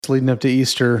Leading up to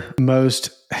Easter, most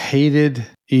hated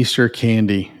Easter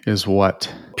candy is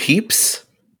what? Peeps?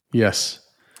 Yes.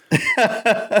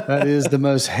 That is the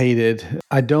most hated.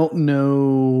 I don't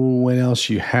know when else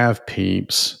you have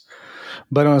Peeps,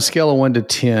 but on a scale of 1 to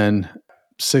 10,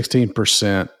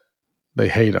 16%, they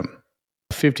hate them.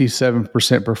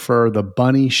 57% prefer the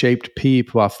bunny-shaped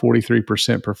Peep, while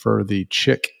 43% prefer the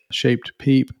chick-shaped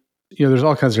Peep. There's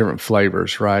all kinds of different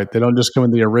flavors, right? They don't just come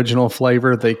in the original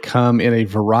flavor. They come in a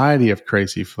variety of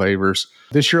crazy flavors.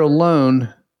 This year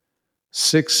alone,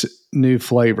 6 new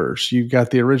flavors. You've got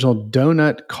the original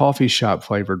donut coffee shop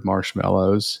flavored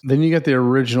marshmallows. Then you got the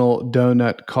original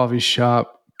donut coffee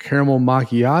shop caramel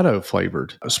macchiato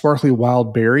flavored, sparkly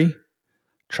wild berry,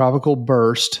 tropical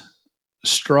burst,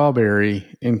 strawberry,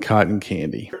 and cotton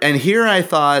candy. And here I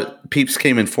thought Peeps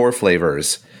came in 4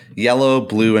 flavors: yellow,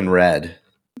 blue, and red.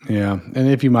 Yeah, and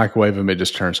if you microwave them, it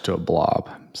just turns to a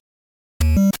blob.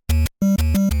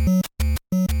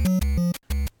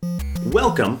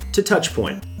 Welcome to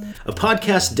Touchpoint, a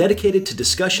podcast dedicated to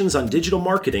discussions on digital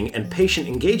marketing and patient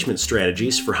engagement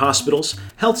strategies for hospitals,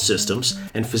 health systems,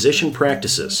 and physician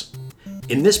practices.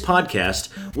 In this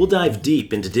podcast, we'll dive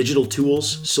deep into digital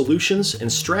tools, solutions,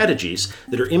 and strategies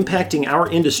that are impacting our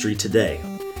industry today.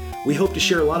 We hope to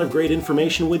share a lot of great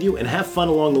information with you and have fun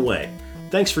along the way.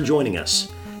 Thanks for joining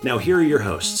us. Now, here are your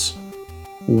hosts.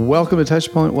 Welcome to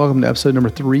Touchpoint. Welcome to episode number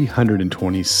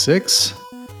 326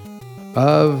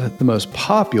 of the most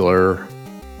popular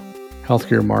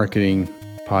healthcare marketing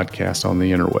podcast on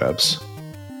the interwebs.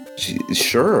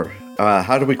 Sure.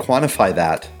 How do we quantify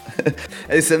that?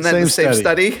 Isn't that the same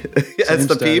study as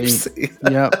the Peeps?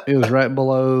 Yep. It was right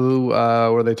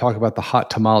below where they talk about the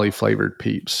hot tamale flavored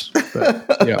Peeps. But,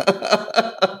 yeah,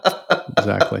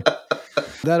 exactly.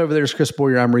 That over there is Chris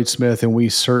Boyer. I'm Reed Smith, and we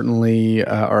certainly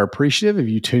are appreciative of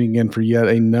you tuning in for yet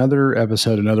another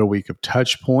episode, another week of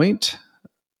Touchpoint.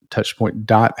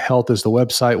 Touchpoint.health is the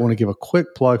website. I want to give a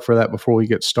quick plug for that before we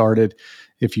get started.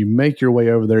 If you make your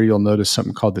way over there, you'll notice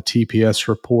something called the TPS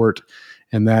report,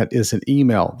 and that is an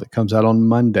email that comes out on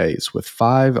Mondays with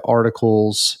 5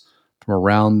 articles from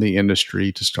around the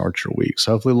industry to start your week.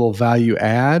 So hopefully a little value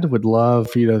add. Would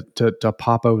love for you to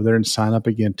pop over there and sign up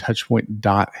again.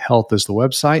 Touchpoint.health is the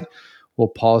website. We'll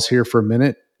pause here for a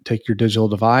minute, take your digital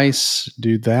device,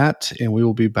 do that, and we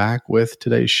will be back with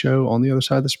today's show on the other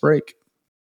side of this break.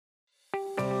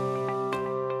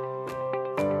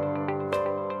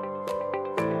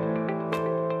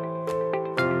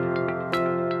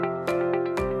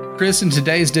 Chris, in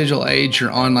today's digital age,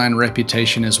 your online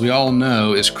reputation, as we all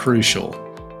know, is crucial.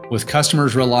 With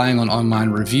customers relying on online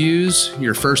reviews,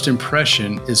 your first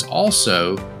impression is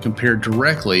also compared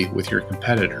directly with your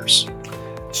competitors.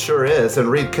 Sure is.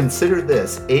 And Reed, consider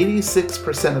this.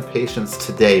 86% of patients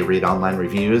today read online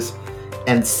reviews,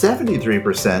 and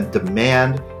 73%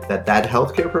 demand that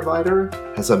healthcare provider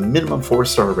has a minimum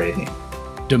 4-star rating.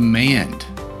 Demand.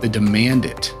 They demand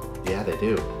it. Yeah, they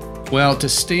do. Well, to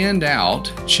stand out,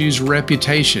 choose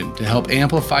reputation to help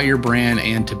amplify your brand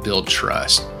and to build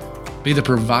trust. Be the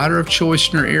provider of choice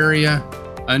in your area,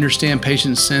 understand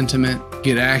patient sentiment,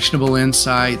 get actionable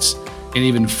insights, and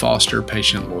even foster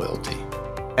patient loyalty.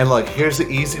 And look, here's the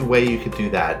easy way you could do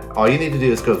that. All you need to do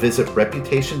is go visit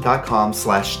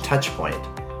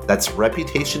reputation.com/touchpoint. That's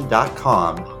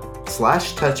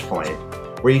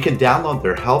reputation.com/touchpoint, where you can download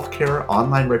their healthcare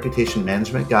online reputation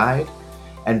management guide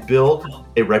and build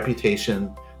a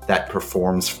reputation that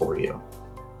performs for you.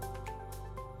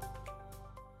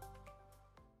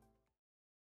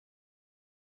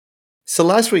 So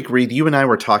last week, Reed, you and I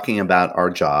were talking about our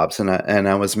jobs, and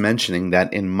I was mentioning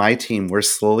that in my team, we're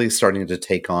slowly starting to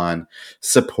take on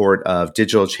support of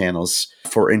digital channels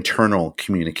for internal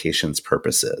communications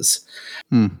purposes.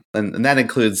 And that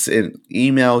includes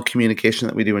email communication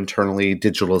that we do internally,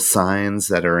 digital signs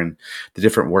that are in the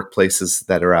different workplaces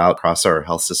that are out across our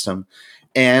health system,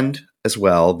 and as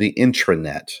well the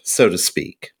intranet, so to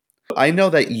speak. I know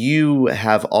that you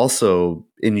have also,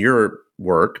 in your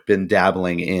work, been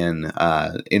dabbling in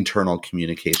internal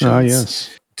communications,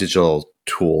 digital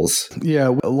tools.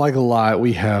 Yeah, like a lot,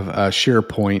 we have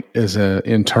SharePoint as an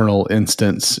internal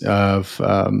instance of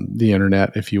the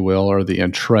internet, if you will, or the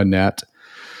intranet,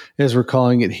 as we're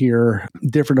calling it here.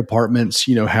 Different departments,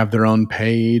 have their own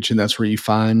page, and that's where you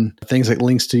find things like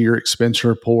links to your expense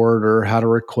report or how to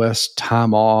request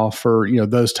time off or,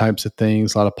 those types of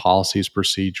things, a lot of policies,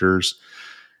 procedures.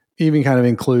 Even kind of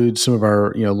include some of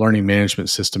our, learning management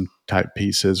system type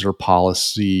pieces or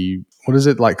policy. What is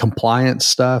it, like compliance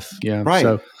stuff? Yeah.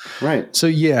 Right. Right. So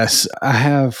yes, I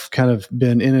have kind of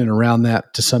been in and around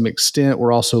that to some extent.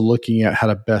 We're also looking at how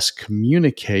to best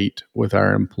communicate with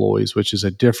our employees, which is a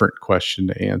different question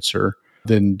to answer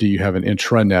than do you have an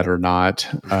intranet or not.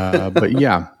 But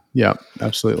yeah,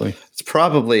 absolutely. It's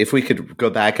probably, if we could go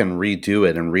back and redo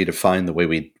it and redefine the way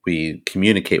we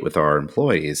communicate with our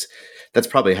employees, that's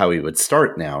probably how we would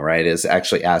start now, right? Is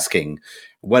actually asking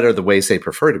what are the ways they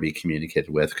prefer to be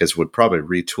communicated with, because we'd probably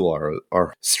retool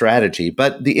our strategy.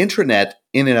 But the intranet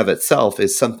in and of itself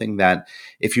is something that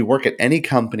if you work at any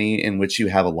company in which you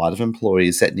have a lot of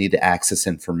employees that need to access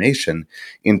information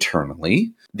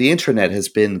internally, the intranet has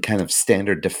been kind of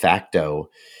standard de facto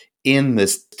in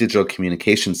this digital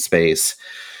communication space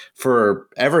for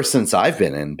ever since I've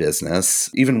been in business,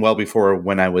 even well before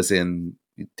when I was in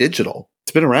digital.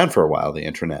 It's been around for a while, the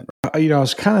intranet. I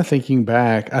was kind of thinking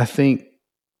back. I think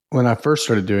when I first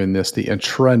started doing this, the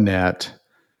intranet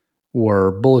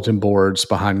were bulletin boards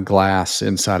behind glass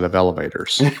inside of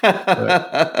elevators.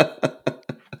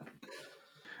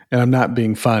 And I'm not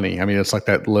being funny. I mean, it's like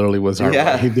that literally was our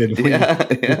way.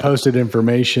 We posted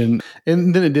information.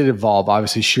 And then it did evolve.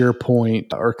 Obviously,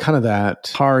 SharePoint or kind of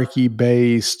that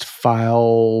hierarchy-based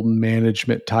file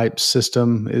management type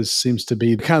system seems to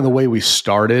be kind of the way we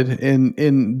started.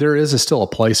 And there is still a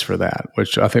place for that,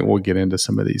 which I think we'll get into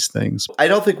some of these things. I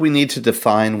don't think we need to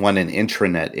define what an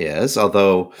intranet is,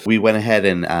 although we went ahead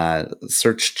and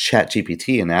searched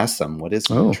ChatGPT and asked them, what is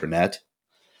an intranet?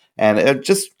 And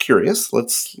just curious,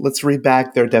 let's read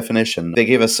back their definition. They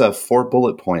gave us 4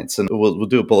 bullet points, and we'll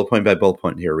do a bullet point by bullet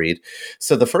point here, Reed.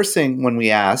 So the first thing, when we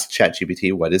asked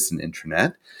ChatGPT, what is an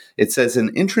intranet? It says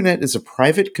an intranet is a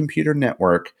private computer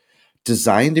network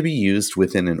designed to be used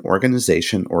within an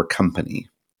organization or company.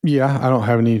 Yeah, I don't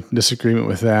have any disagreement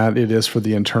with that. It is for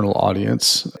the internal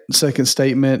audience. Second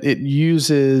statement, it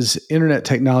uses internet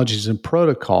technologies and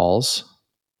protocols.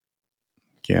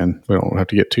 Again, we don't have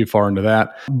to get too far into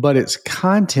that, but its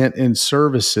content and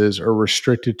services are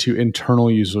restricted to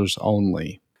internal users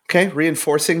only. Okay,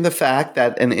 reinforcing the fact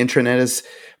that an intranet is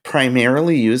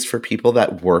primarily used for people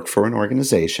that work for an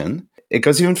organization. It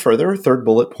goes even further. Third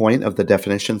bullet point of the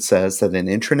definition says that an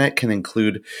intranet can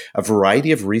include a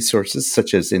variety of resources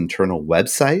such as internal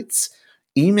websites,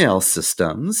 email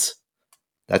systems,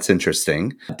 that's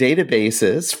interesting,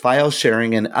 databases, file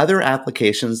sharing, and other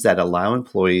applications that allow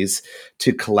employees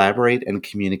to collaborate and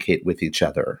communicate with each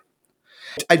other.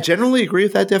 I generally agree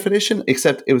with that definition,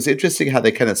 except it was interesting how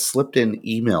they kind of slipped in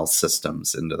email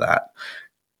systems into that,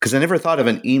 because I never thought of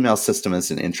an email system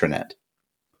as an intranet.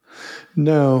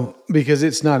 No, because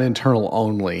it's not internal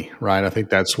only, right? I think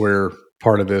that's where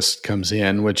part of this comes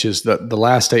in, which is the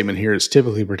last statement here is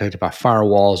typically protected by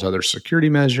firewalls, other security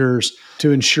measures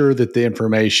to ensure that the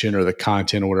information or the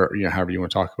content or whatever, however you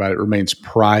want to talk about it, remains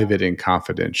private and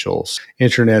confidential.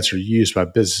 Intranets are used by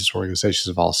business organizations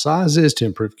of all sizes to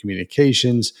improve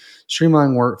communications,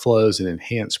 streamline workflows, and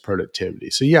enhance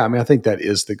productivity. So yeah, I mean, I think that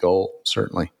is the goal,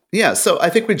 certainly. Yeah, so I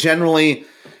think we generally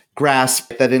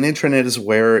grasp that an intranet is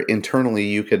where internally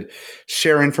you could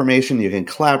share information, you can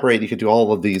collaborate, you could do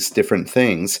all of these different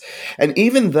things. And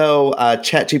even though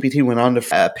ChatGPT went on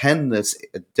to pen this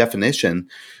definition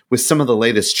with some of the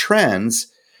latest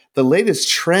trends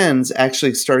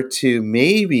actually start to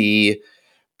maybe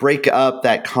break up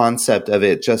that concept of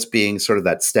it just being sort of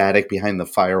that static behind the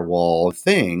firewall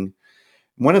thing.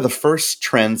 One of the first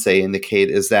trends they indicate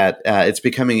is that it's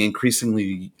becoming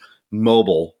increasingly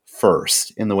mobile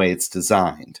first in the way it's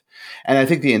designed. And I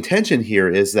think the intention here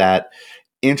is that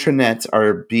intranets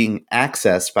are being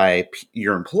accessed by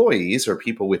your employees or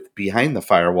people with behind the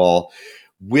firewall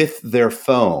with their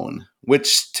phone,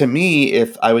 which to me,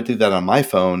 if I would do that on my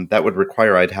phone, that would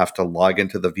require I'd have to log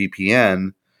into the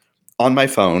VPN on my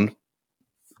phone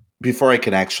before I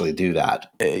can actually do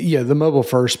that. Yeah, the mobile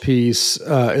first piece,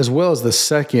 as well as the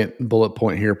second bullet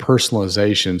point here,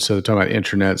 personalization. So they're talking about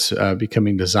intranets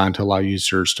becoming designed to allow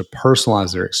users to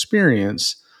personalize their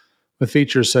experience with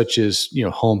features such as,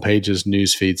 home pages,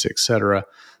 news feeds, et cetera.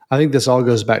 I think this all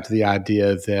goes back to the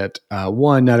idea that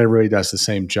one, not everybody does the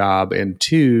same job, and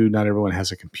two, not everyone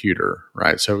has a computer,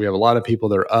 right? So we have a lot of people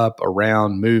that are up,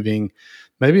 around, moving,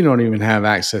 maybe don't even have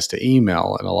access to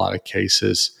email in a lot of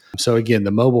cases. So again,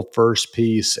 the mobile first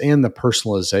piece and the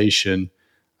personalization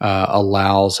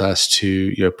allows us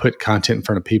to put content in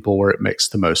front of people where it makes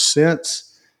the most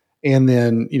sense, and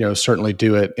then certainly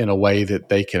do it in a way that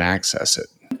they can access it.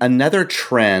 Another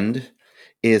trend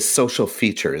is social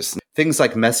features, things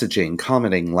like messaging,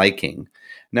 commenting, liking.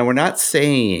 Now, we're not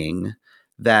saying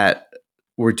that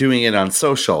we're doing it on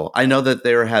social. I know that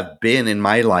there have been in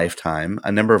my lifetime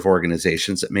a number of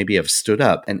organizations that maybe have stood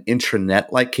up an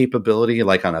intranet-like capability,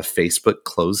 like on a Facebook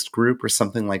closed group or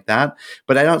something like that.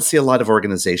 But I don't see a lot of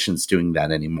organizations doing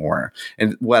that anymore.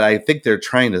 And what I think they're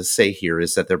trying to say here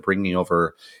is that they're bringing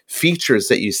over features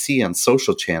that you see on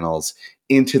social channels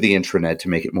into the intranet to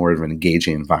make it more of an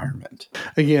engaging environment.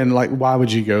 Again, like, why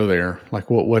would you go there? Like,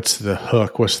 what's the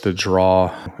hook? What's the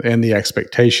draw and the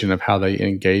expectation of how they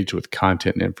engage with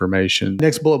content and information?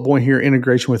 Next bullet point here,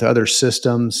 integration with other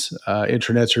systems.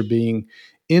 Intranets are being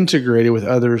integrated with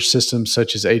other systems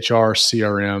such as HR,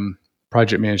 CRM,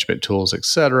 project management tools,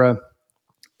 etc.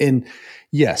 And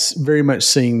yes, very much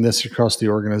seeing this across the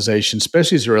organization,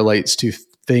 especially as it relates to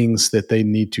things that they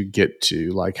need to get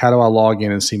to, like how do I log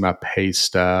in and see my pay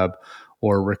stub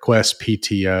or request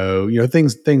PTO,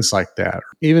 things like that.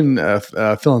 Even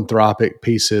philanthropic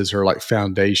pieces or like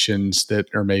foundations that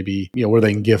are maybe, where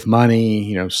they can give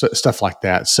money, stuff like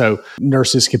that. So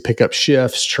nurses can pick up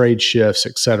shifts, trade shifts,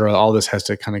 et cetera. All this has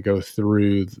to kind of go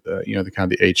through, the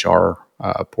kind of the HR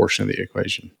portion of the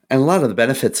equation. And a lot of the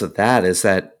benefits of that is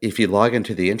that if you log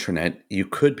into the intranet, you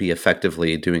could be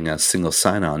effectively doing a single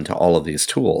sign-on to all of these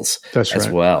tools as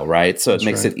well, right? So it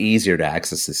makes it easier to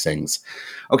access these things.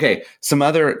 Okay, some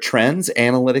other trends,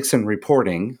 analytics and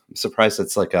reporting. I'm surprised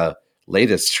it's like a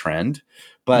latest trend.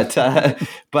 But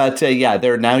yeah,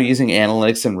 they're now using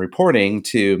analytics and reporting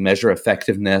to measure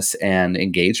effectiveness and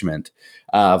engagement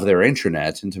of their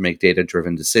intranet and to make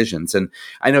data-driven decisions. And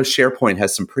I know SharePoint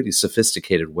has some pretty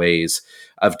sophisticated ways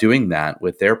of doing that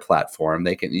with their platform.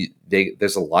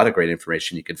 There's a lot of great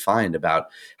information you can find about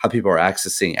how people are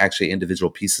accessing actually individual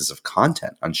pieces of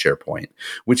content on SharePoint,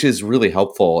 which is really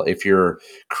helpful if you're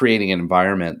creating an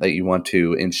environment that you want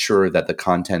to ensure that the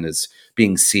content is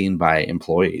being seen by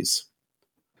employees.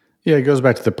 Yeah, it goes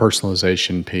back to the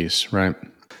personalization piece, right?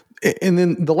 And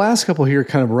then the last couple here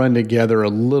kind of run together a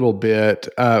little bit.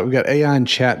 We've got AI and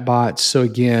chatbots. So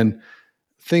again,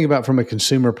 think about from a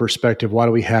consumer perspective, why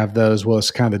do we have those? Well,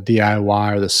 it's kind of the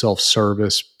DIY or the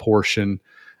self-service portion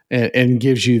and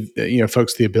gives you,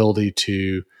 folks the ability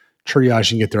to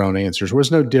triage and get their own answers. Well,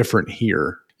 it's no different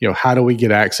here. How do we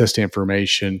get access to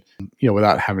information,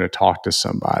 without having to talk to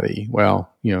somebody?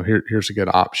 Well, here's a good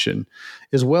option,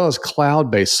 as well as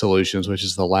cloud-based solutions, which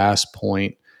is the last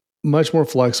point. Much more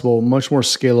flexible, much more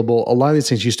scalable. A lot of these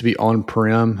things used to be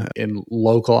on-prem and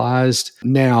localized.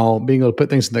 Now, being able to put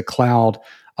things in the cloud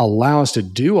allow us to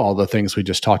do all the things we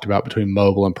just talked about between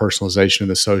mobile and personalization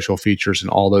and the social features and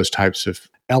all those types of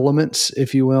elements,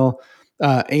 if you will,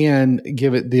 and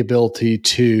give it the ability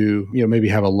to, maybe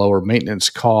have a lower maintenance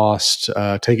cost,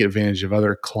 take advantage of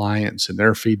other clients and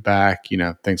their feedback,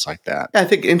 things like that. I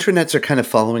think intranets are kind of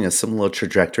following a similar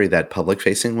trajectory that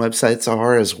public-facing websites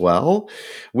are as well,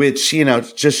 which,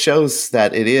 just shows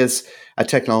that it is a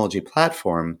technology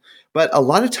platform. But a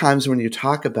lot of times when you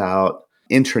talk about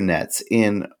intranets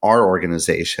in our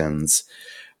organizations,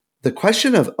 the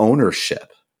question of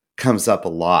ownership comes up a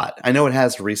lot. I know it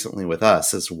has recently with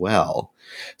us as well.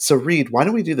 So Reed, why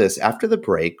don't we do this? After the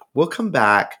break, we'll come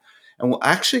back and we'll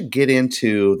actually get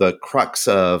into the crux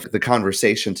of the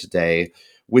conversation today,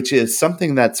 which is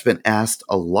something that's been asked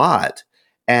a lot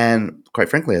and quite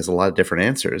frankly has a lot of different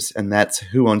answers, and that's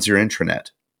who owns your intranet?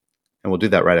 And we'll do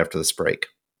that right after this break.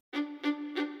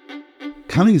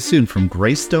 Coming soon from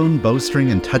Greystone, Bowstring,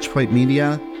 and Touchpoint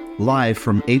Media, live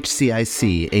from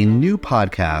HCIC, a new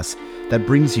podcast that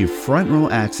brings you front row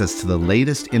access to the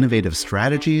latest innovative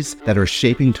strategies that are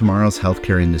shaping tomorrow's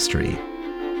healthcare industry.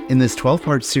 In this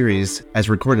 12-part series, as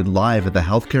recorded live at the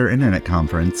Healthcare Internet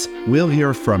Conference, we'll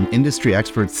hear from industry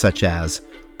experts such as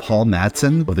Paul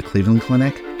Madsen of the Cleveland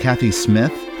Clinic, Kathy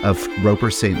Smith of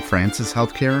Roper St. Francis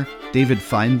Healthcare, David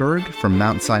Feinberg from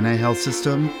Mount Sinai Health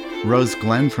System, Rose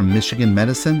Glenn from Michigan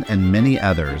Medicine, and many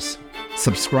others.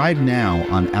 Subscribe now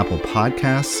on Apple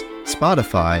Podcasts,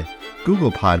 Spotify,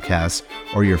 Google Podcasts,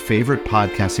 or your favorite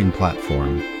podcasting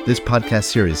platform. This podcast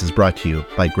series is brought to you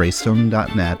by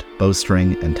Greystone.net,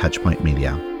 Bowstring, and Touchpoint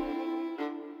Media.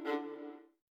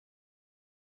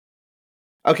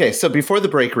 Okay, so before the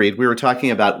break, Reed, we were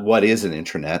talking about what is an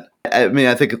intranet. I mean,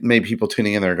 I think maybe people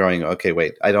tuning in there are going, okay,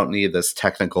 wait, I don't need this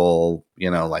technical,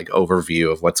 like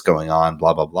overview of what's going on,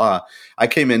 blah, blah, blah. I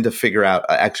came in to figure out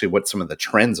actually what some of the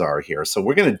trends are here. So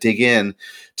we're going to dig in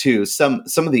to some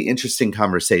of the interesting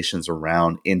conversations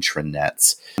around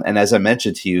intranets. And as I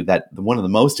mentioned to you, that one of the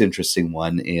most interesting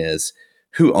one is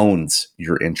who owns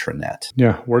your intranet?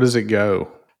 Yeah, where does it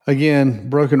go? Again,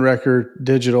 broken record,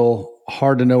 digital,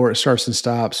 hard to know where it starts and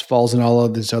stops, falls in all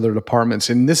of these other departments.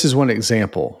 And this is one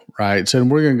example, right? So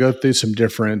we're going to go through some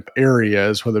different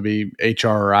areas, whether it be HR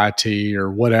or IT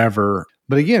or whatever.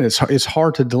 But again, it's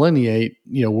hard to delineate,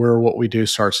 where what we do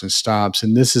starts and stops.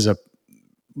 And this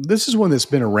is one that's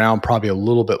been around probably a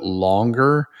little bit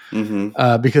longer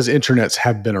because intranets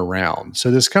have been around. So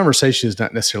this conversation is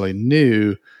not necessarily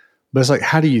new, but it's like,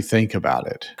 how do you think about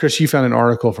it? Chris, you found an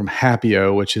article from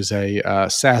Happio, which is a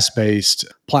SaaS-based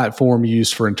platform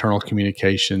used for internal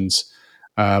communications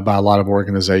by a lot of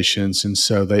organizations. And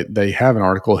so they have an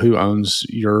article, Who Owns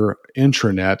Your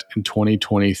Intranet in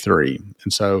 2023?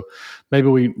 And so maybe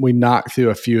we knock through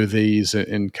a few of these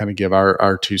and kind of give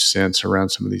our 2 cents around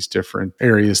some of these different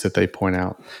areas that they point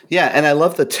out. Yeah, and I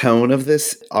love the tone of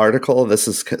this article. This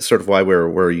is sort of why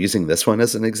we're using this one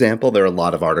as an example. There are a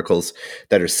lot of articles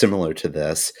that are similar to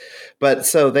this. But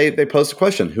so they posed a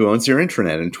question, who owns your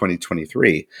intranet in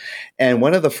 2023? And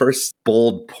one of the first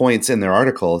bold points in their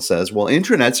article says, well,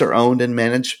 intranets are owned and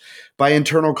managed by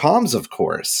internal comms, of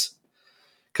course.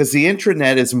 Because the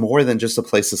intranet is more than just a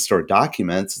place to store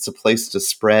documents. It's a place to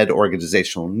spread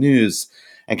organizational news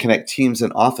and connect teams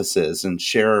and offices and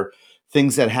share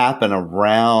things that happen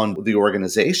around the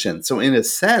organization. So in a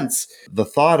sense, the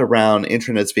thought around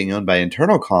intranets being owned by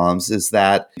internal comms is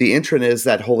that the intranet is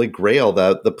that holy grail,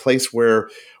 the place where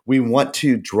we want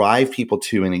to drive people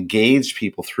to and engage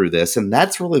people through this. And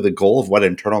that's really the goal of what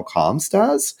internal comms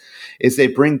does, is they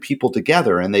bring people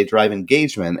together and they drive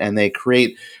engagement and they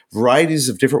create varieties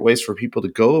of different ways for people to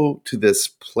go to this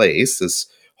place, this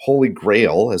holy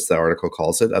grail, as the article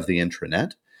calls it, of the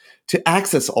intranet, to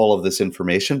access all of this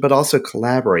information, but also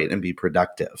collaborate and be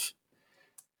productive.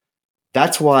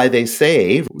 That's why they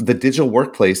say the digital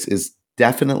workplace is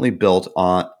definitely built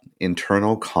on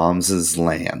internal comms'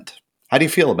 land. How do you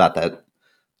feel about that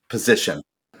position?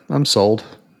 I'm sold.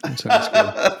 That sounds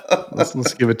good.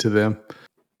 Let's give it to them.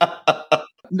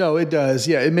 No, it does.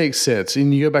 Yeah, it makes sense.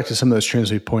 And you go back to some of those trends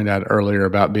we pointed out earlier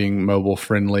about being mobile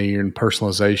friendly and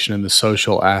personalization and the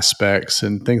social aspects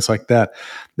and things like that.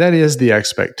 That is the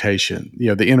expectation.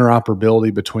 The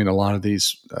interoperability between a lot of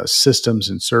these systems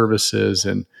and services,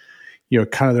 and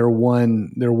kind of their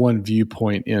one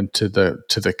viewpoint into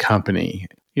the company.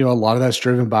 A lot of that's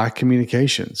driven by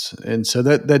communications, and so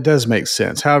that does make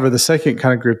sense. However, the second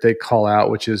kind of group they call out,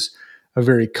 which is a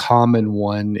very common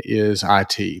one, is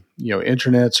IT.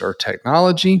 Intranets are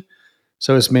technology,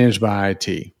 so it's managed by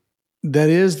IT. That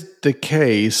is the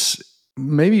case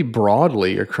maybe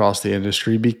broadly across the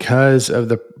industry because of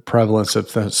the prevalence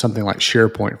of something like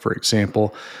SharePoint, for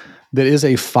example, that is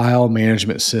a file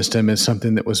management system and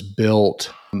something that was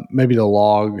built maybe to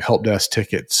log help desk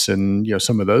tickets and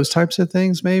some of those types of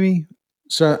things maybe.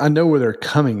 So I know where they're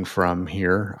coming from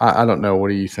here. I don't know. What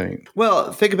do you think?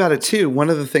 Well, think about it too. One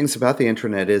of the things about the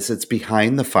intranet is it's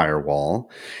behind the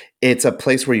firewall. It's a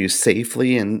place where you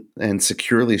safely and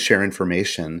securely share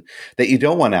information that you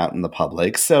don't want out in the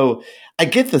public. So I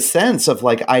get the sense of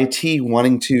like IT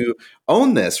wanting to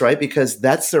own this, right? Because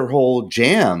that's their whole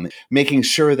jam, making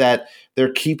sure that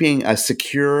they're keeping a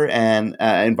secure and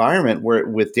environment where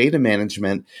with data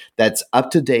management that's up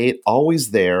to date,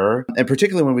 always there. And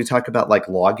particularly when we talk about like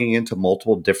logging into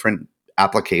multiple different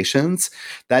applications,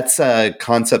 that's a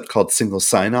concept called single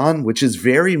sign-on, which is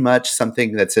very much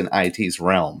something that's in IT's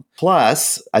realm.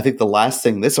 Plus, I think the last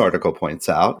thing this article points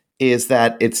out is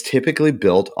that it's typically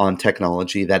built on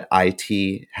technology that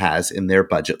IT has in their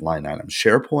budget line item.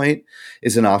 SharePoint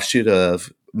is an offshoot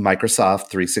of Microsoft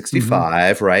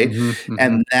 365, right?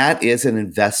 And that is an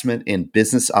investment in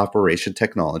business operation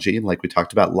technology, like we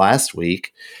talked about last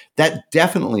week. That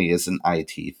definitely is an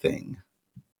IT thing.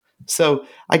 So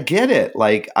I get it,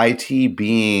 like IT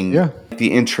being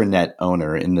the intranet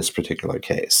owner in this particular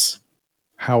case.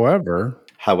 However,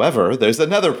 there's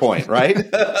another point, right?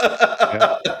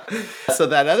 So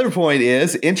that other point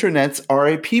is intranets are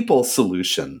a people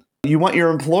solution. You want your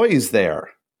employees there,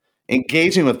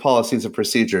 engaging with policies and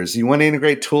procedures. You want to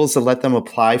integrate tools to let them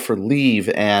apply for leave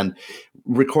and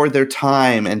record their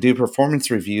time and do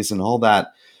performance reviews and all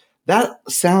that. That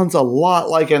sounds a lot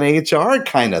like an HR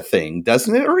kind of thing,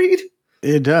 doesn't it, Reed?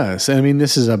 It does. I mean,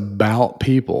 this is about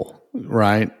people,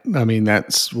 right? I mean,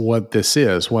 that's what this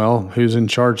is. Well, who's in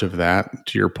charge of that?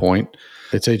 To your point,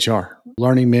 it's HR.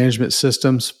 Learning management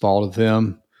systems, fall to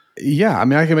them. Yeah, I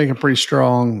mean, I can make a pretty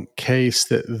strong case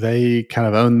that they kind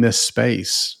of own this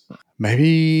space.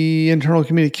 Maybe internal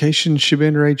communication should be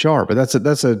under HR, but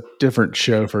that's a different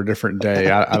show for a different day.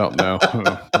 I don't know.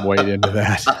 Wade into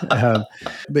that.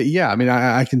 But yeah, I mean,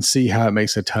 I can see how it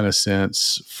makes a ton of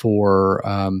sense for,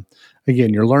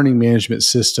 again, your learning management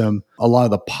system. A lot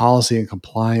of the policy and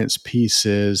compliance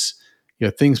pieces,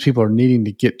 things people are needing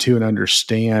to get to and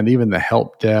understand, even the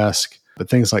help desk, but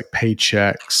things like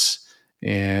paychecks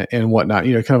and whatnot,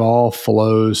 kind of all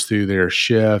flows through their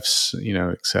shifts,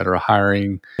 et cetera,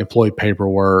 hiring, employee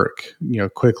paperwork,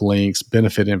 quick links,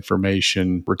 benefit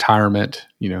information, retirement,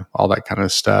 all that kind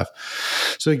of stuff.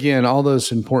 So again, all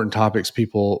those important topics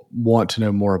people want to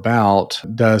know more about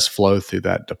does flow through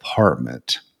that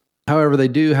department. However, they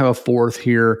do have a fourth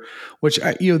here, which,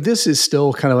 this is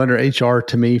still kind of under HR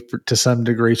to me to some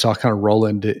degree, so I'll kind of roll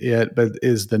into it, but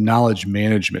is the knowledge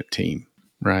management team,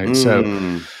 right? So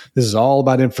this is all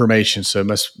about information, so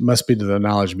it must be to the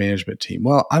knowledge management team.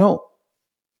 Well, I don't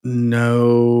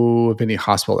know of any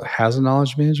hospital that has a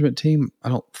knowledge management team. I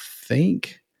don't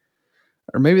think.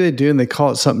 Or maybe they do and they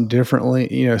call it something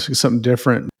differently, something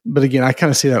different. But again, I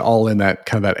kind of see that all in that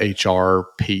kind of that HR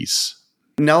piece.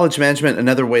 Knowledge management,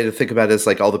 another way to think about it is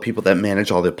like all the people that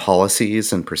manage all the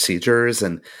policies and procedures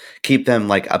and keep them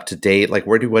like up to date. Like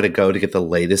where do you want to go to get the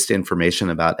latest information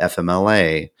about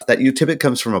FMLA? That typically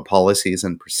comes from a policies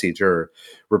and procedure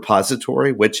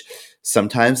repository, which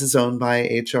sometimes is owned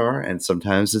by HR and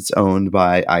sometimes it's owned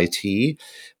by IT.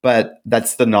 But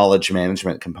that's the knowledge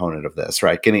management component of this,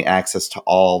 right? Getting access to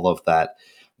all of that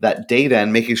data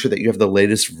and making sure that you have the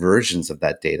latest versions of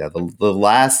that data. The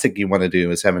last thing you want to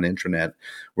do is have an intranet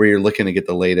where you're looking to get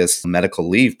the latest medical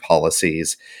leave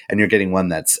policies and you're getting one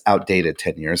that's outdated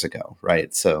 10 years ago,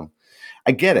 right? So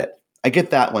I get it. I get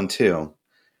that one too.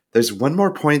 There's one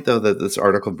more point, though, that this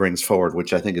article brings forward,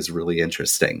 which I think is really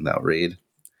interesting, though, Reed.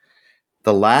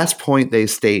 The last point they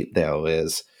state, though,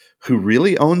 is who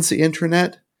really owns the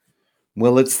intranet?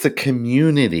 Well, it's the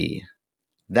community.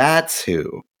 That's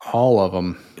who. All of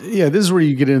them. Yeah, this is where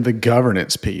you get into the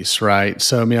governance piece, right?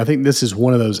 So, I think this is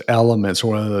one of those elements,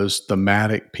 one of those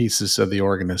thematic pieces of the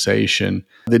organization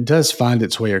that does find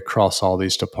its way across all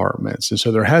these departments. And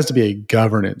so there has to be a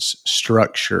governance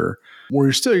structure where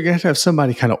you're going to have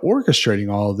somebody kind of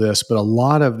orchestrating all of this, but a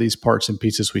lot of these parts and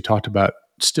pieces we talked about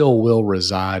still will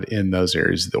reside in those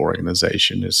areas of the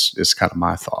organization is kind of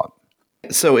my thought.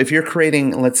 So if you're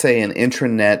creating, let's say, an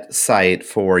intranet site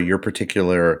for your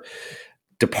particular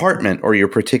department or your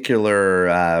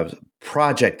particular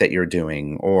project that you're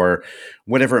doing or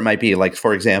whatever it might be, like,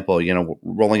 for example,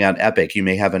 rolling out Epic, you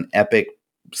may have an Epic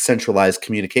centralized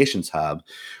communications hub.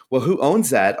 Well, who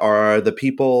owns that are the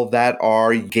people that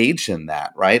are engaged in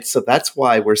that, right? So that's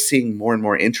why we're seeing more and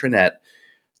more intranet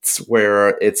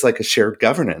where it's like a shared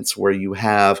governance where you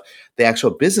have the actual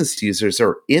business users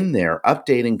are in there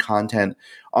updating content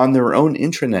on their own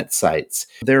intranet sites.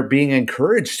 They're being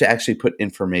encouraged to actually put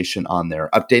information on there,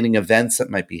 updating events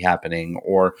that might be happening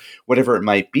or whatever it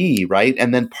might be, right?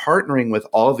 And then partnering with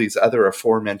all of these other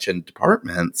aforementioned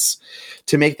departments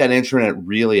to make that intranet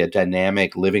really a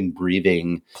dynamic, living,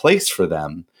 breathing place for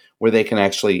them where they can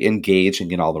actually engage and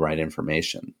get all the right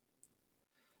information.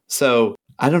 So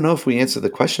I don't know if we answered the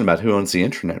question about who owns the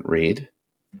intranet, Reed.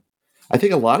 I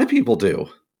think a lot of people do.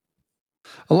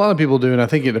 A lot of people do, and I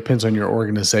think it depends on your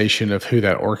organization of who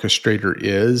that orchestrator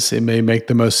is. It may make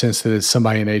the most sense that it's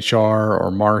somebody in HR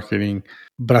or marketing,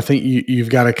 but I think you've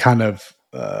got to kind of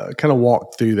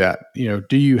walk through that.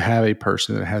 Do you have a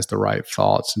person that has the right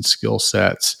thoughts and skill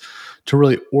sets to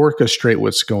really orchestrate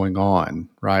what's going on,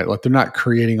 right? Like they're not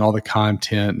creating all the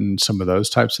content and some of those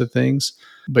types of things,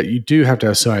 but you do have to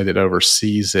have somebody that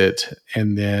oversees it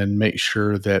and then make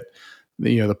sure that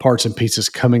the parts and pieces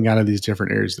coming out of these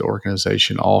different areas of the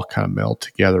organization all kind of meld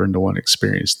together into one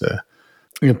experience the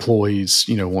employees,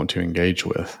 want to engage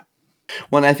with.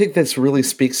 Well, and I think this really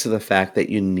speaks to the fact that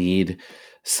you need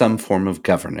some form of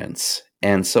governance.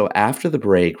 And so after the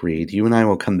break, Reed, you and I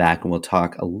will come back and we'll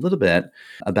talk a little bit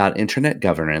about intranet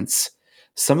governance,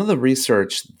 some of the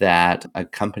research that a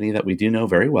company that we do know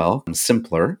very well,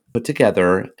 Simpler, put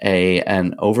together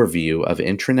an overview of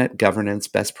intranet governance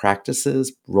best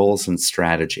practices, roles, and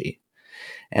strategy.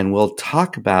 And we'll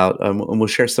talk about, and we'll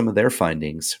share some of their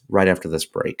findings right after this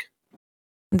break.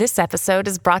 This episode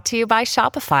is brought to you by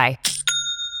Shopify.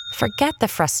 Forget the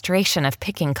frustration of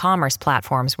picking commerce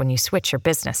platforms when you switch your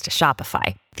business to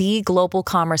Shopify, the global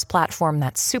commerce platform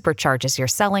that supercharges your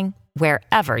selling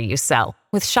wherever you sell.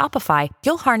 With Shopify,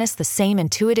 you'll harness the same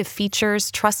intuitive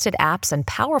features, trusted apps, and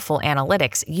powerful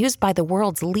analytics used by the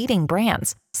world's leading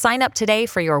brands. Sign up today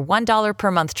for your $1 per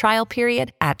month trial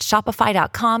period at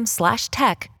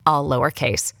shopify.com/tech, all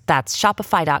lowercase. That's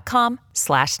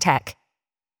shopify.com/tech.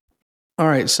 All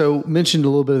right. So mentioned a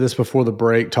little bit of this before the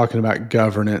break, talking about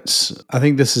governance. I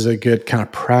think this is a good kind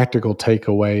of practical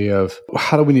takeaway of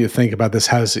how do we need to think about this?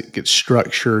 How does it get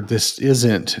structured? This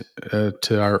isn't,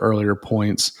 to our earlier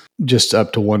points, just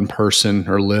up to one person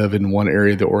or live in one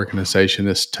area of the organization.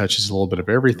 This touches a little bit of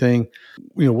everything.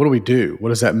 What do we do? What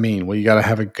does that mean? Well, you got to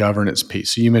have a governance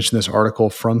piece. So you mentioned this article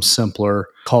from Simpler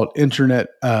called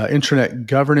Intranet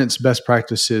Governance Best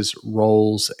Practices,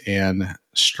 Roles, and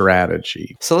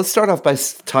Strategy. So let's start off by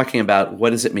talking about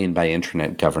what does it mean by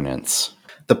intranet governance?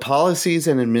 The policies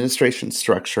and administration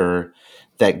structure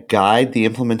that guide the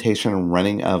implementation and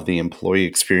running of the employee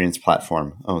experience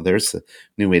platform. Oh, there's a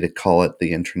new way to call it,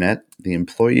 the intranet, the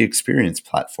employee experience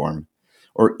platform,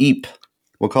 or EAP.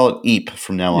 We'll call it EAP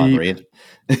from now on, Reed.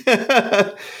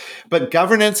 But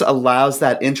governance allows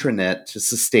that intranet to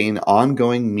sustain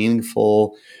ongoing,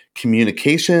 meaningful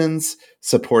communications,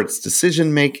 supports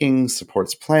decision-making,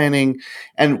 supports planning,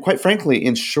 and quite frankly,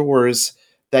 ensures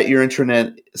that your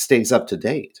intranet stays up to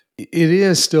date. It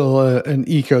is still an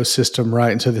ecosystem,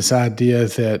 right? And so this idea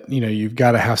that, you've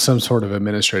got to have some sort of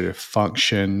administrative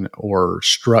function or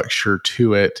structure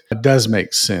to it, does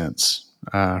make sense,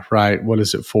 right? What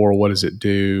is it for? What does it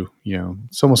do?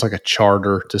 It's almost like a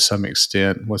charter to some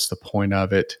extent. What's the point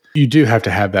of it? You do have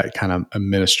to have that kind of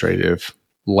administrative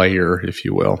layer, if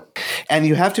you will. And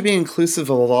you have to be inclusive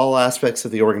of all aspects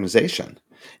of the organization,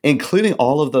 including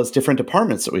all of those different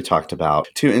departments that we talked about,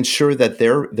 to ensure that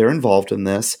they're involved in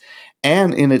this.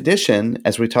 And in addition,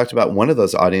 as we talked about, one of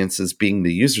those audiences being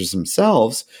the users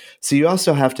themselves. So you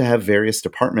also have to have various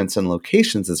departments and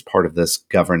locations as part of this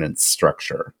governance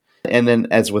structure. And then,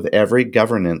 as with every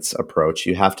governance approach,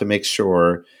 you have to make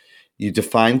sure you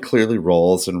define clearly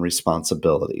roles and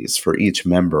responsibilities for each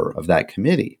member of that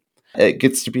committee. It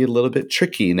gets to be a little bit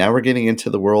tricky. Now we're getting into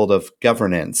the world of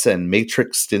governance and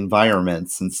matrixed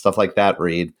environments and stuff like that,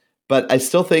 Reed. But I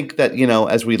still think that,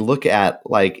 as we look at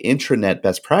like intranet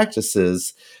best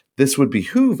practices, this would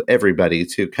behoove everybody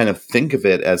to kind of think of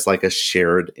it as like a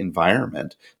shared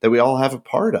environment that we all have a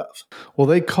part of. Well,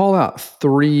 they call out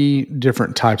 3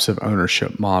 different types of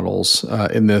ownership models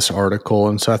in this article.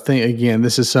 And so I think, again,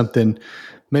 this is something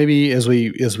maybe as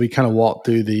we kind of walk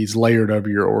through these layered over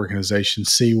your organization,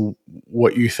 see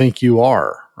what you think you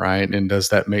are, right? And does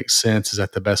that make sense? Is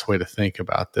that the best way to think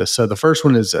about this? So the first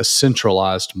one is a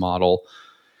centralized model.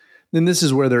 Then this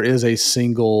is where there is a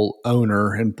single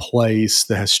owner in place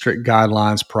that has strict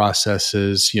guidelines,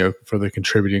 processes, for the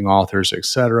contributing authors, et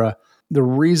cetera. The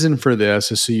reason for this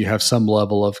is so you have some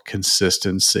level of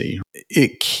consistency.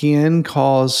 It can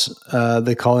cause,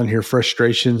 they call in here,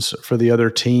 frustrations for the other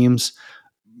teams.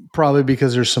 Probably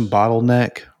because there's some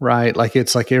bottleneck, right? Like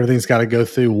it's like everything's got to go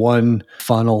through one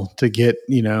funnel to get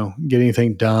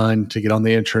anything done, to get on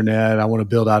the intranet. I want to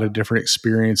build out a different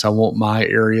experience. I want my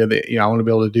area that, I want to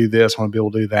be able to do this. I want to be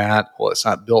able to do that. Well, it's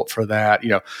not built for that.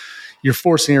 You're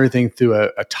forcing everything through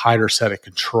a tighter set of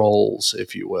controls,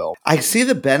 if you will. I see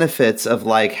the benefits of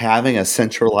like having a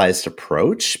centralized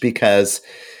approach because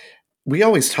we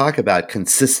always talk about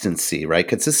consistency, right?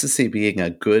 Consistency being a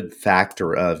good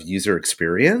factor of user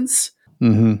experience.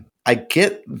 Mm-hmm. I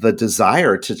get the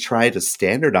desire to try to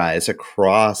standardize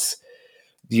across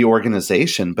the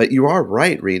organization, but you are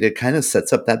right, Reed. It kind of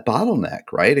sets up that bottleneck,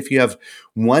 right? If you have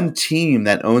one team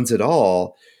that owns it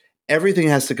all, everything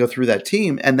has to go through that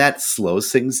team, and that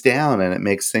slows things down and it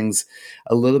makes things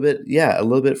a little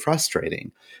bit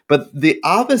frustrating. But the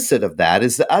opposite of that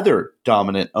is the other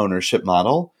dominant ownership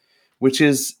model, which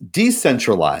is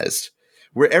decentralized,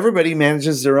 where everybody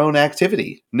manages their own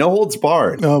activity. No holds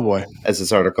barred. Oh, boy. As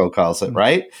this article calls it,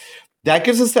 right? That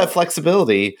gives us that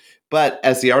flexibility. But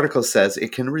as the article says,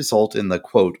 it can result in the,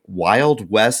 quote, wild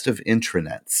west of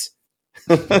intranets.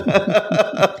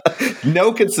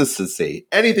 No consistency.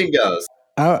 Anything goes.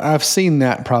 I've seen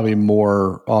that probably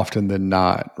more often than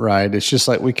not, right? It's just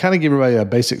like we kind of give everybody a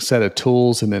basic set of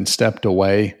tools and then stepped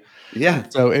away. Yeah.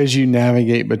 So as you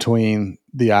navigate between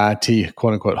the IT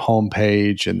quote unquote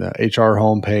homepage and the HR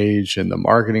homepage and the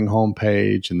marketing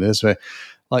homepage and this way,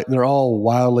 like they're all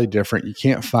wildly different. You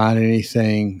can't find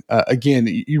anything. Again,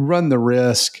 you run the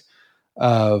risk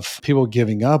of people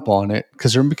giving up on it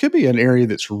because there could be an area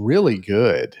that's really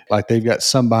good. Like they've got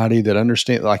somebody that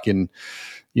understands, like in,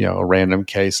 a random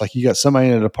case, like you got somebody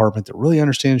in a department that really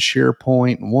understands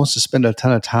SharePoint and wants to spend a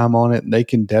ton of time on it, and they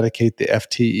can dedicate the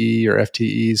FTE or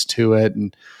FTEs to it.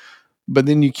 But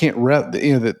then you can't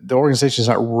the organization is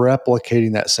not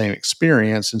replicating that same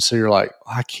experience. And so you're like,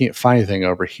 I can't find anything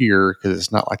over here because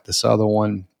it's not like this other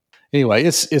one. Anyway,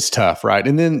 it's tough, right?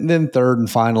 And then third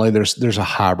and finally, there's a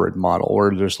hybrid model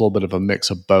where there's a little bit of a mix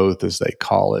of both, as they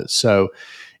call it. So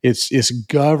It's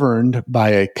governed by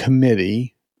a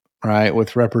committee, right,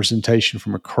 with representation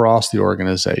from across the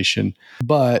organization.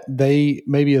 But they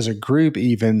maybe as a group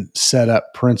even set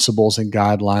up principles and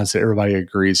guidelines that everybody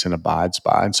agrees and abides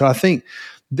by. And so I think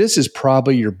this is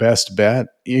probably your best bet.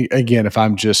 Again, if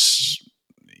I've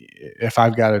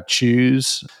got to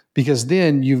choose, because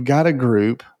then you've got a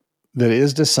group that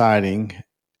is deciding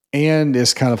and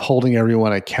is kind of holding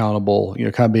everyone accountable,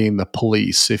 kind of being the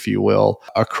police, if you will,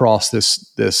 across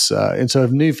this. And so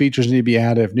if new features need to be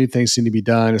added, if new things need to be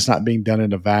done, it's not being done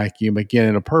in a vacuum. Again,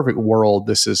 in a perfect world,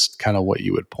 this is kind of what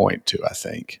you would point to, I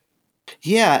think.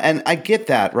 Yeah, and I get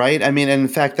that, right? I mean, and in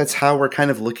fact, that's how we're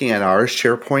kind of looking at our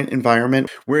SharePoint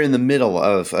environment. We're in the middle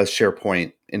of a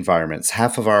SharePoint environments.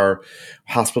 Half of our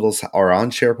hospitals are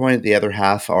on SharePoint, the other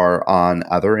half are on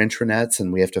other intranets,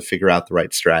 and we have to figure out the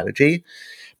right strategy.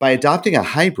 By adopting a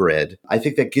hybrid, I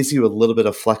think that gives you a little bit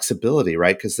of flexibility,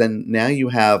 right? Because then now you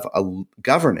have a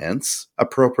governance,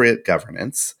 appropriate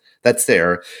governance that's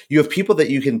there. You have people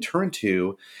that you can turn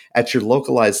to at your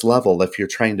localized level if you're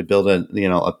trying to build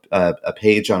a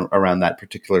page around that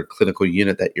particular clinical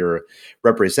unit that you're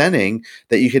representing,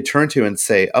 that you could turn to and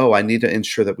say, oh, I need to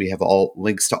ensure that we have all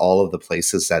links to all of the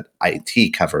places that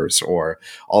IT covers or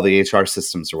all the HR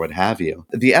systems or what have you.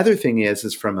 The other thing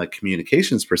is from a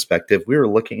communications perspective, we were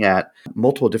looking at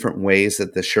multiple different ways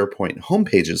that the SharePoint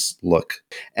homepages look,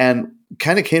 and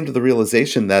kind of came to the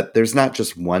realization that there's not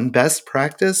just one best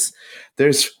practice.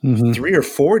 There's 3 or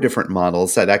 4 different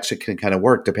models that actually can kind of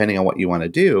work depending on what you want to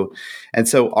do. And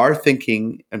so our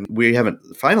thinking, and we haven't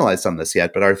finalized on this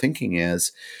yet, but our thinking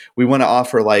is we want to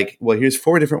offer here's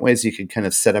 4 different ways you can kind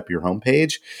of set up your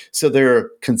homepage. So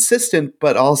they're consistent,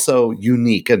 but also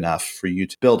unique enough for you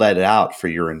to build that out for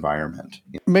your environment.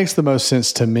 It makes the most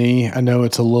sense to me. I know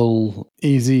it's a little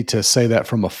easy to say that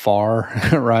from afar,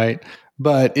 right?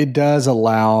 But it does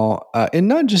allow, and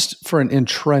not just for an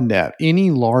intranet, any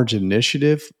large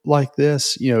initiative like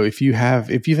this, if you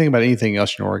think about anything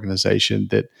else in your organization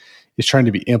that is trying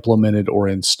to be implemented or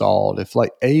installed, if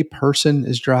like a person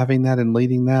is driving that and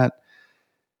leading that,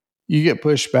 you get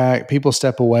pushed back, people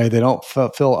step away, they don't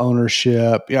feel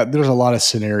ownership. Yeah, there's a lot of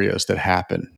scenarios that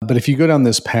happen. But if you go down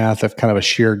this path of kind of a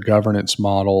shared governance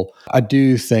model, I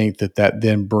do think that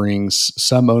then brings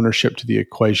some ownership to the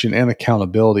equation and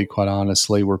accountability, quite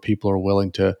honestly, where people are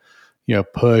willing to,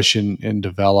 push and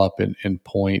develop and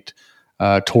point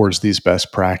towards these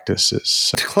best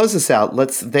practices. To close this out,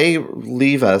 they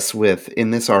leave us with,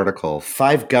 in this article,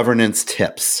 5 governance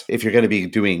tips if you're going to be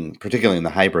doing, particularly in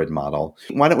the hybrid model.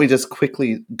 Why don't we just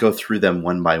quickly go through them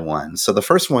one by one? So the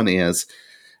first one is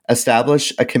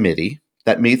establish a committee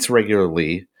that meets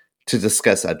regularly to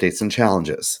discuss updates and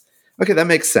challenges. Okay, that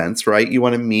makes sense, right? You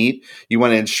want to meet, you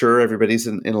want to ensure everybody's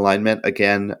in alignment,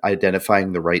 again,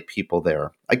 identifying the right people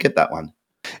there. I get that one.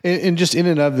 And just in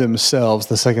and of themselves,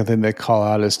 the second thing they call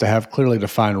out is to have clearly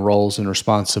defined roles and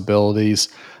responsibilities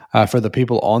for the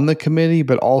people on the committee,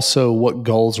 but also what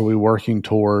goals are we working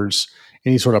towards,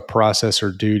 any sort of process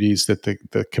or duties that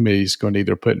the committee is going to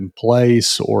either put in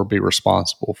place or be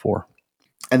responsible for.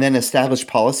 And then establish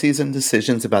policies and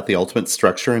decisions about the ultimate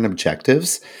structure and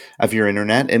objectives of your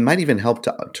internet. It might even help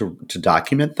to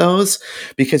document those,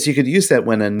 because you could use that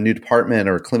when a new department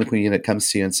or clinical unit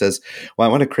comes to you and says, well,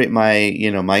 I want to create my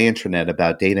intranet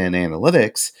about data and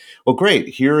analytics. Well, great.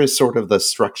 Here is sort of the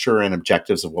structure and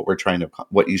objectives of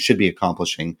what you should be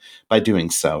accomplishing by doing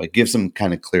so. It gives them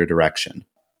kind of clear direction.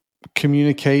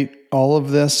 Communicate all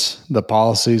of this, the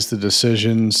policies, the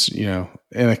decisions, in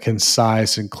a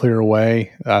concise and clear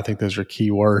way. I think those are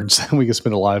key words. We can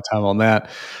spend a lot of time on that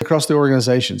across the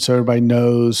organization, so everybody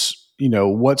knows,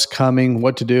 what's coming,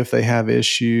 what to do if they have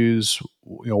issues,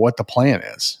 what the plan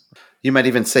is. You might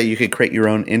even say you could create your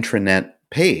own intranet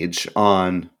page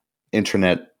on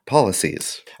intranet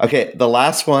policies. Okay, the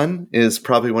last one is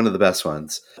probably one of the best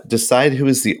ones. Decide who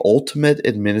is the ultimate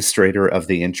administrator of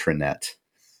the intranet.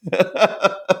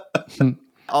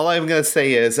 All I'm going to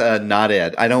say is not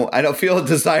Ed. I don't feel a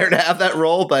desire to have that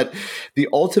role, but the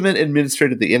ultimate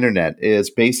administrator of the internet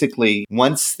is basically,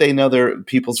 once they know their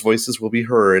people's voices will be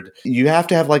heard, you have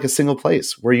to have like a single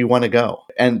place where you want to go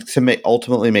and to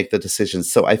ultimately make the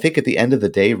decisions. So I think at the end of the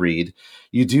day, Reed,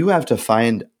 you do have to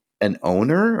find an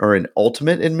owner or an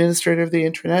ultimate administrator of the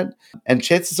internet, and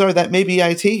chances are that may be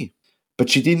IT,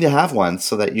 but you need to have one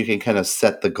so that you can kind of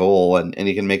set the goal and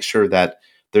you can make sure that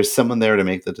there's someone there to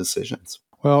make the decisions.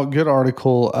 Well, good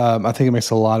article. I think it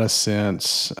makes a lot of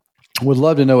sense. Would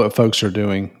love to know what folks are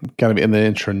doing kind of in the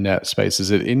intranet space.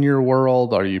 Is it in your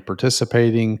world? Are you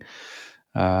participating?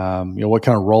 What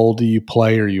kind of role do you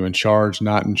play? Are you in charge,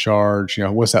 not in charge?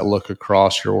 What's that look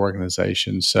across your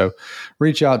organization? So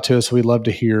reach out to us. We'd love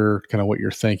to hear kind of what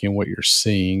you're thinking, what you're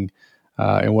seeing,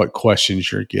 and what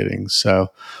questions you're getting. So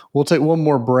we'll take one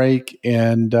more break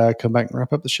and come back and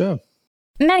wrap up the show.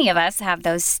 Many of us have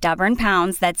those stubborn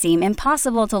pounds that seem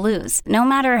impossible to lose, no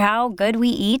matter how good we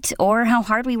eat or how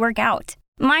hard we work out.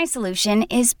 My solution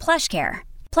is PlushCare.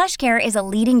 PlushCare is a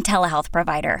leading telehealth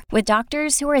provider with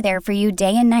doctors who are there for you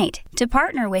day and night to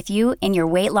partner with you in your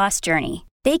weight loss journey.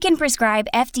 They can prescribe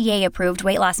FDA-approved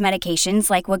weight loss medications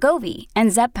like Wegovy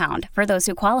and Zepbound for those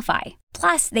who qualify.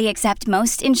 Plus, they accept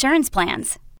most insurance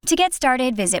plans. To get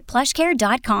started, visit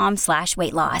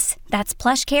plushcare.com/weightloss. That's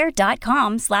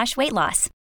plushcare.com/weightloss.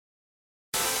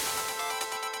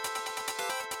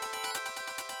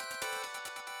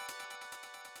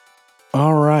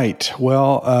 All right.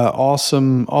 Well,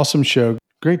 awesome show.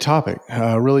 Great topic.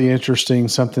 Really interesting.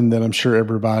 Something that I'm sure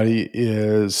everybody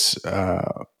is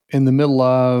in the middle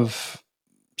of,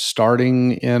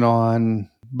 starting in on,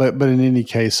 but in any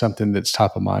case, something that's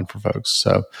top of mind for folks.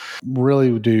 So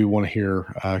really do want to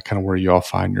hear kind of where you all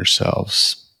find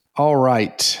yourselves. All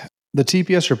right. The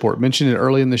TPS report, mentioned it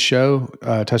early in the show.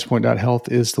 Touchpoint.health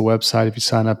is the website. If you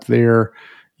sign up there,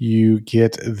 you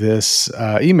get this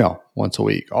email once a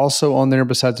week. Also on there,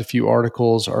 besides a few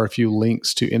articles, are a few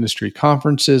links to industry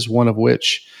conferences, one of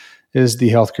which is the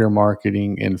Healthcare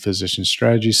Marketing and Physician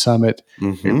Strategy Summit,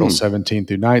 April 17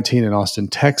 through 19 in Austin,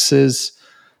 Texas.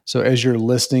 So as you're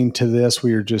listening to this,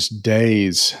 we are just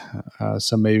days,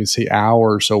 some may even say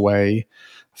hours away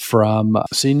from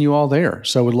seeing you all there.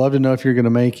 So we'd love to know if you're going to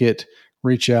make it.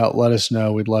 Reach out, let us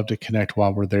know. We'd love to connect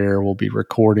while we're there. We'll be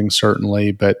recording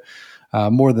certainly, but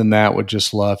more than that, would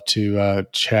just love to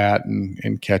chat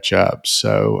and catch up.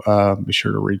 So be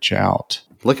sure to reach out.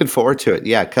 Looking forward to it.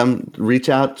 Yeah, come reach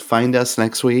out, find us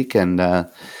next week, and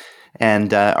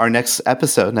our next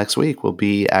episode next week will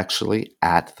be actually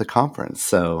at the conference.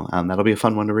 So that'll be a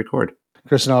fun one to record.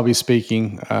 Chris and I'll be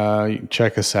speaking. You can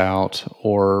check us out,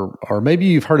 or maybe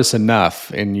you've heard us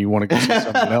enough and you want to go see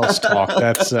someone else talk.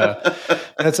 That's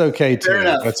okay too.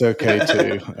 That's okay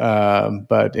too.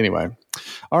 But anyway,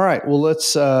 all right. Well,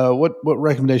 let's. What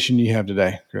recommendation do you have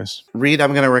today, Chris? Reed,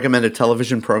 I'm going to recommend a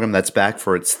television program that's back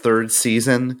for its third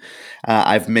season.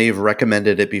 May have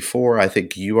recommended it before. I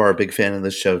think you are a big fan of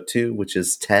the show too, which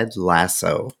is Ted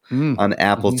Lasso on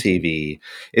Apple TV.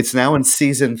 It's now in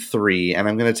season 3, and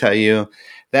I'm going to tell you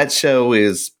that show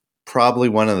is probably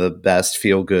one of the best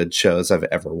feel-good shows I've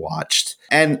ever watched.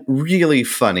 And really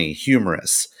funny,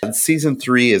 humorous. Season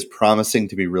 3 is promising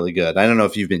to be really good. I don't know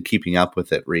if you've been keeping up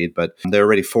with it, Reed, but they're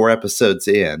already 4 episodes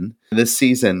in. This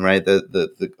season, right,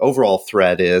 the overall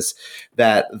thread is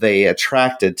that they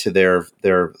attracted to their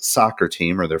soccer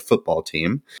team or their football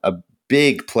team a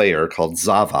big player called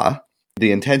Zava.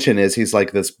 The intention is he's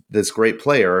like this great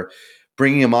player,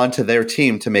 bringing him onto their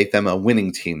team to make them a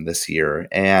winning team this year.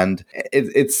 And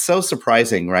it's so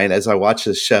surprising, right, as I watch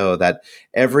this show, that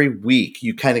every week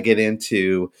you kind of get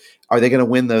into, are they going to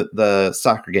win the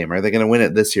soccer game? Are they going to win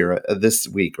it this year, this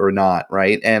week or not,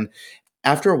 right? And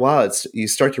after a while, you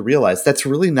start to realize that's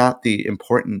really not the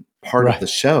important part of the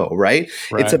show, right?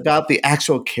 It's about the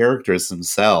actual characters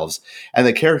themselves. And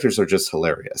the characters are just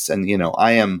hilarious. And,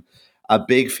 I am a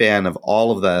big fan of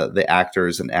all of the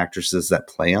actors and actresses that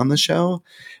play on the show.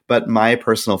 But my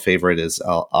personal favorite is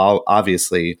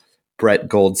obviously Brett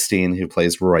Goldstein, who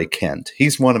plays Roy Kent.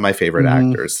 He's one of my favorite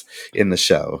actors in the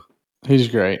show. He's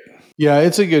great. Yeah,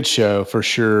 it's a good show for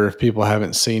sure. If people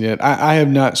haven't seen it, I have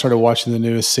not started watching the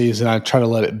newest season. I try to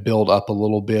let it build up a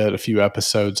little bit, a few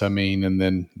episodes, and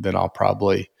then I'll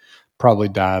probably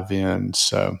dive in.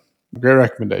 So great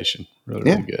recommendation.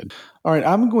 Really good. All right,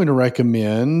 I'm going to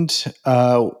recommend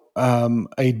a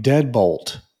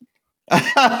deadbolt.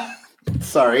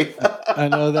 Sorry. I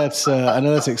know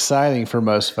that's exciting for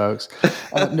most folks.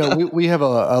 No, we have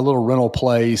a little rental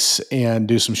place and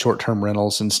do some short-term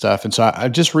rentals and stuff. And so I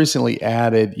just recently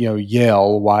added, Yale,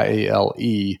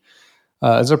 YALE,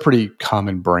 as a pretty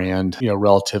common brand,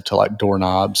 relative to like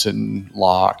doorknobs and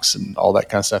locks and all that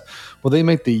kind of stuff. Well, they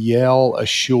make the Yale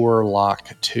Assure Lock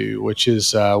 2, which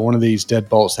is one of these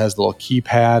deadbolts that has the little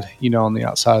keypad, on the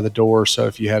outside of the door. So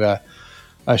if you had a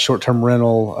short-term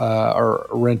rental or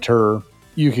renter,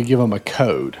 you could give them a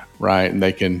code, right? And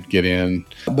they can get in.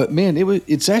 But man,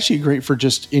 it's actually great for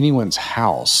just anyone's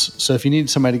house. So if you need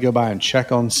somebody to go by and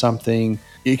check on something,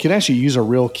 you can actually use a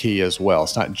real key as well.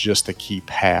 It's not just a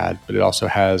keypad, but it also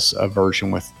has a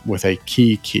version with a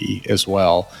key as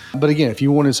well. But again, if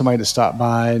you wanted somebody to stop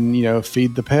by and,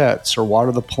 feed the pets or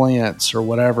water the plants or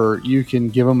whatever, you can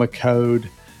give them a code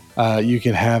You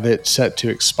can have it set to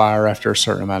expire after a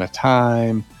certain amount of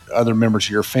time. Other members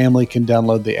of your family can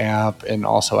download the app and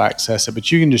also access it.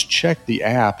 But you can just check the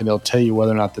app and it'll tell you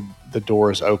whether or not the door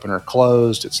is open or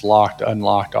closed. It's locked,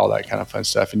 unlocked, all that kind of fun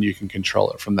stuff. And you can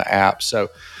control it from the app. So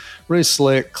really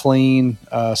slick, clean,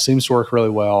 seems to work really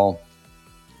well.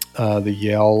 The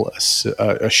Yell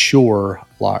Assure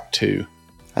Lock 2.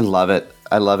 I love it.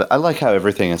 I love it. I like how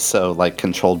everything is so like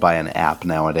controlled by an app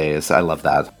nowadays. I love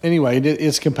that. Anyway,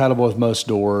 it's compatible with most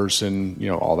doors and,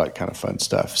 all that kind of fun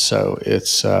stuff. So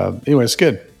it's, it's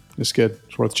good. It's good.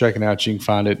 It's worth checking out. You can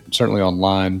find it certainly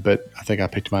online, but I think I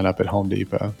picked mine up at Home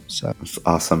Depot. So it's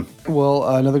awesome. Well,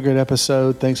 another great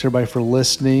episode. Thanks everybody for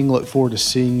listening. Look forward to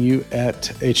seeing you at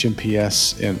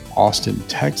HMPS in Austin,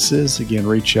 Texas. Again,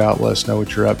 reach out, let us know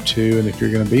what you're up to, and if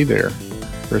you're going to be there.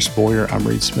 Chris Boyer, I'm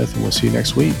Reed Smith, and we'll see you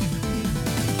next week.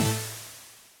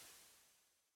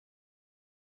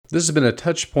 This has been a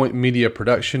Touchpoint Media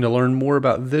production. To learn more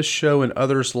about this show and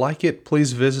others like it,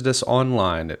 please visit us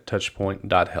online at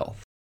touchpoint.health.